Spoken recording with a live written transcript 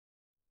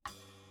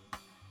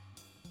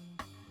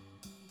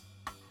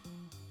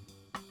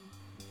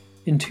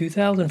In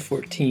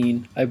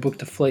 2014, I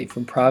booked a flight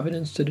from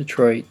Providence to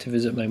Detroit to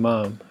visit my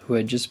mom, who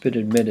had just been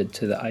admitted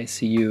to the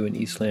ICU in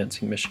East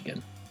Lansing,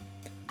 Michigan.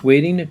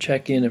 Waiting to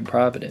check in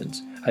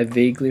Providence, I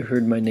vaguely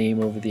heard my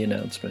name over the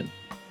announcement.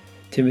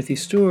 "Timothy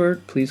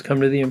Stewart, please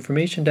come to the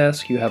information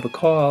desk, you have a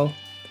call."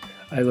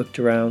 I looked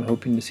around,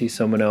 hoping to see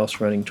someone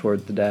else running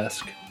toward the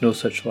desk. No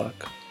such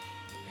luck.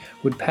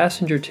 "Would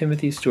passenger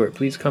Timothy Stewart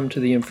please come to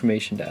the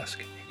information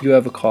desk? You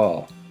have a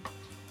call."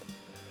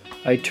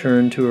 I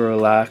turned to a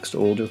relaxed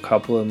older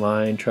couple in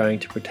line, trying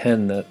to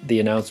pretend that the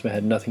announcement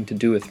had nothing to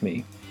do with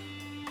me.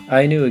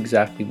 I knew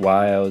exactly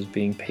why I was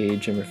being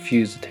paged and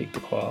refused to take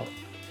the call.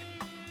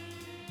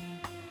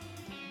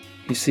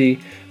 You see,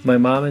 my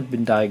mom had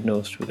been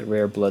diagnosed with a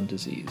rare blood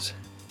disease.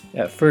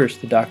 At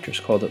first, the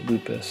doctors called it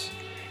lupus,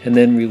 and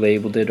then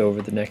relabeled it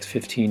over the next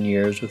 15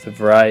 years with a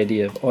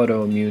variety of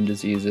autoimmune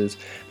diseases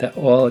that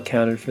all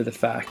accounted for the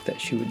fact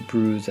that she would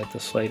bruise at the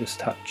slightest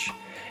touch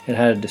and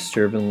had a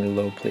disturbingly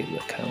low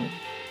platelet count.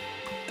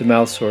 The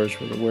mouth sores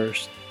were the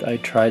worst. I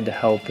tried to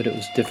help, but it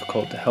was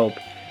difficult to help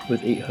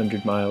with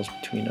 800 miles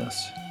between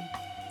us.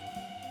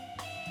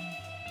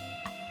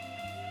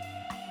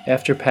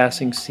 After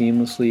passing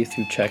seamlessly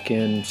through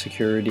check-in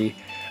security,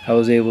 I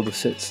was able to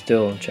sit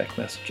still and check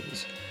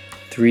messages.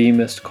 3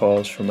 missed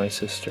calls from my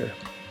sister.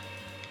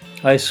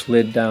 I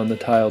slid down the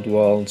tiled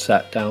wall and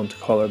sat down to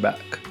call her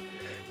back.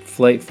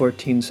 "Flight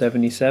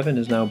 1477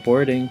 is now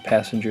boarding.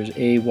 Passengers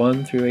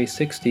A1 through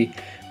A60,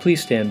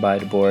 please stand by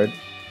to board."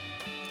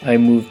 I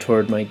moved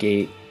toward my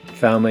gate,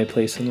 found my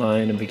place in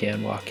line, and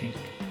began walking.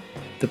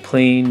 The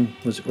plane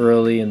was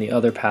early and the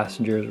other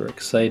passengers were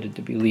excited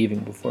to be leaving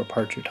before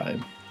departure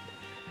time.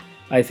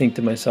 I think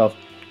to myself,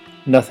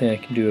 nothing I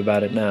can do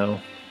about it now.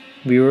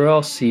 We were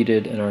all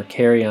seated and our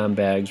carry-on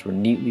bags were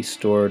neatly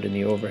stored in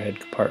the overhead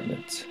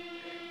compartments.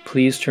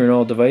 "Please turn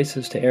all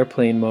devices to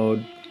airplane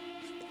mode."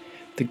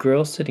 The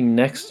girl sitting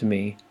next to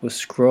me was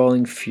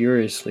scrawling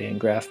furiously in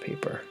graph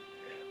paper,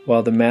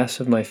 while the mass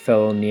of my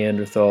fellow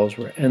Neanderthals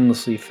were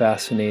endlessly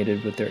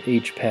fascinated with their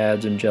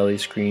H-pads and jelly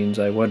screens.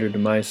 I wondered to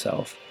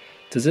myself,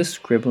 does this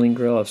scribbling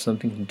girl have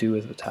something to do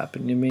with what's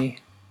happening to me?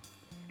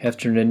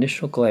 After an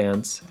initial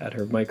glance at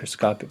her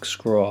microscopic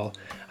scrawl,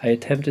 I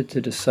attempted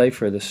to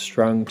decipher the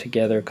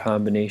strung-together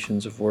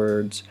combinations of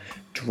words,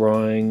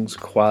 drawings,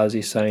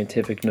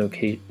 quasi-scientific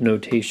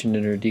notation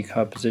in her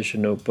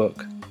decomposition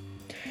notebook.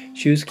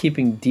 She was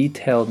keeping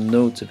detailed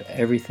notes of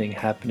everything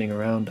happening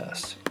around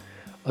us.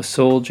 A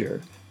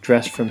soldier,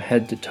 dressed from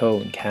head to toe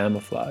in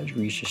camouflage,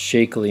 reaches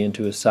shakily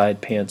into his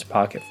side pants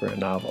pocket for a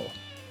novel.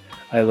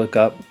 I look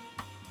up,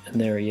 and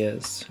there he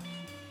is.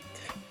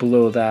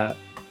 Below that,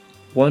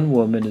 one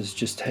woman is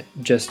just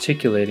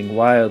gesticulating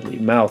wildly,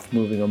 mouth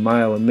moving a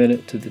mile a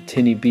minute to the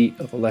tinny beat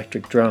of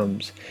electric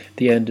drums.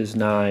 The end is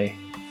nigh.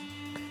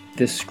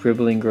 This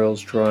scribbling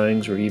girl's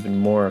drawings were even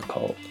more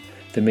occult.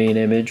 The main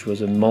image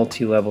was a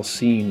multi-level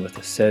scene with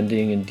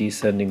ascending and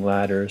descending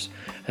ladders,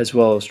 as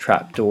well as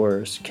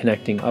trapdoors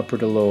connecting upper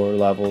to lower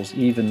levels,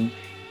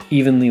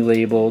 evenly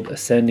labeled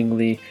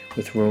ascendingly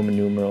with Roman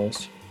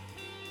numerals.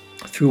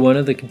 Through one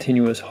of the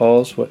continuous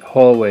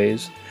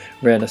hallways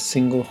ran a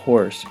single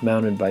horse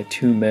mounted by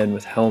 2 men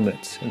with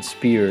helmets and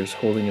spears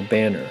holding a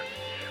banner,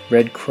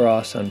 Red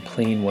Cross on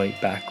plain white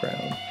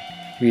background,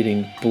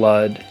 reading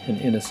 "Blood and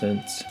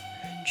Innocence."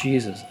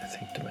 Jesus, I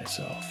think to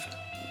myself.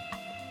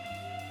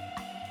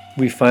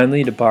 We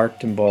finally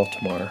debarked in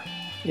Baltimore.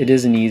 It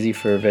isn't easy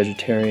for a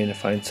vegetarian to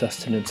find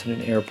sustenance in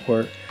an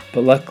airport,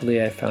 but luckily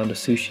I found a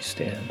sushi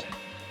stand.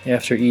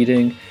 After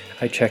eating,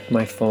 I checked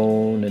my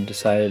phone and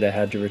decided I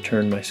had to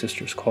return my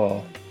sister's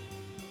call.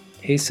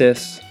 "Hey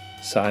sis,"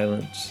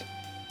 silence,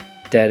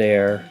 dead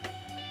air,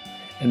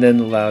 and then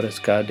the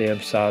loudest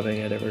goddamn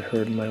sobbing I'd ever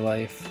heard in my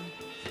life.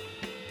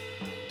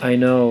 "I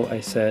know," I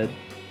said.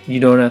 "You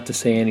don't have to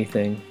say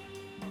anything."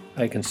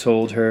 I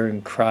consoled her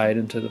and cried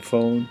into the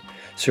phone,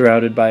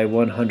 surrounded by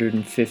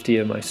 150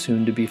 of my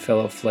soon-to-be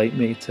fellow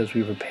flightmates as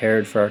we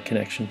prepared for our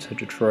connection to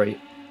Detroit.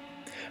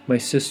 My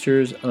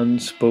sister's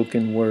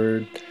unspoken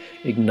word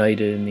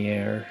ignited in the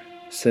air,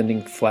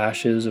 sending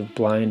flashes of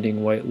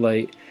blinding white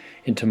light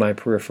into my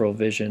peripheral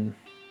vision.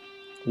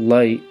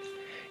 Light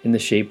in the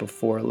shape of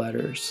 4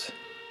 letters.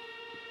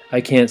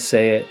 "I can't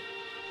say it,"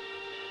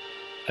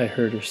 I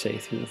heard her say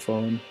through the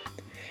phone.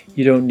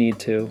 "You don't need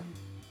to.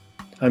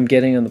 I'm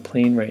getting on the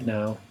plane right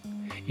now.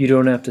 You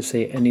don't have to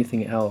say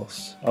anything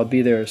else. I'll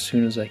be there as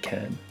soon as I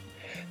can.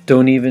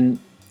 Don't even,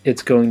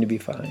 it's going to be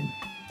fine."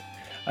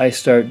 I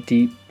start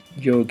deep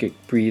yogic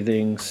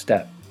breathing,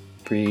 step,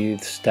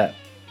 breathe, step,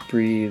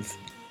 breathe.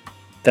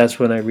 That's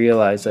when I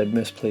realized I'd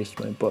misplaced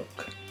my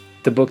book.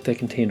 The book that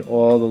contained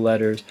all the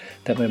letters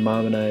that my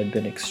mom and I had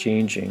been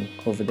exchanging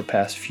over the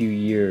past few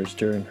years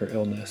during her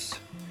illness.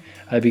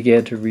 I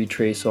began to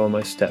retrace all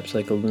my steps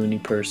like a loony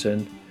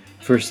person.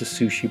 First the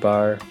sushi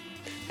bar,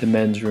 the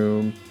men's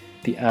room,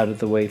 the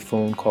out-of-the-way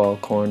phone call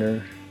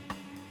corner,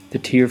 the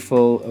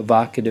tearful,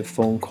 evocative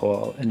phone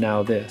call, and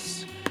now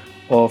this.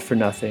 All for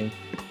nothing.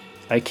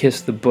 I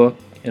kissed the book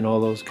and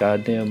all those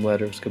goddamn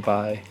letters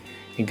goodbye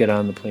and get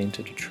on the plane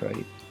to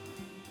Detroit.